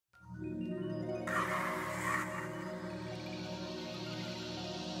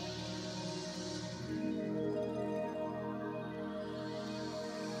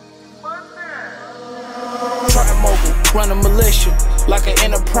run a militia like an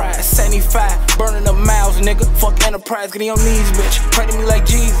enterprise. 75, burning up miles, nigga. Fuck enterprise, get on your knees, bitch. Pray to me like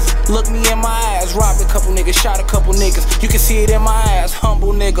Jesus. Look me in my eyes. Robbed a couple niggas, shot a couple niggas. You can see it in my eyes.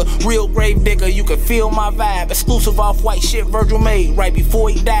 Humble nigga, real grave digger. You can feel my vibe. Exclusive off-white shit Virgil made right before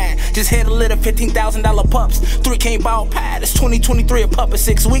he died. Just hit a litter, $15,000 pups. 3 can't ball pie. It's 2023, a pup in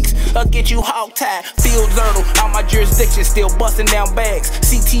 6 weeks. I'll get you hog-tied. Field girdle, out my jurisdiction, still busting down bags.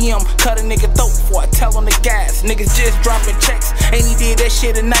 CTM, cut a nigga throat before I tell on the guys. Niggas just dropping checks. Ain't he did that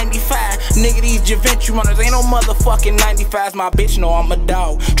shit in 95. Nigga, these Juventus runners ain't no motherfucking 95s. My bitch know I'm a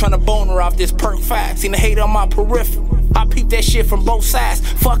dog. Tryna bone her off this perk 5. Seen the hate on my peripheral. I peep that shit from both sides.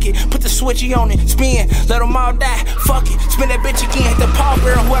 Fuck it, put the switchy on it. Spin, let them all die. Fuck it, spin that bitch again. Hit the paw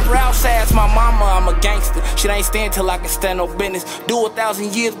girl, whoever outside's my mama. I'm a gangster. Shit ain't stand till I can stand no business. Do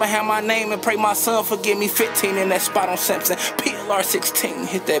 1,000 years behind my name and pray my son forgive me. 15 in that spot on Simpson. PLR 16,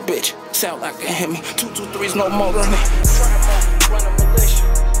 hit that bitch. Sound like a Hemi. 223's no motor.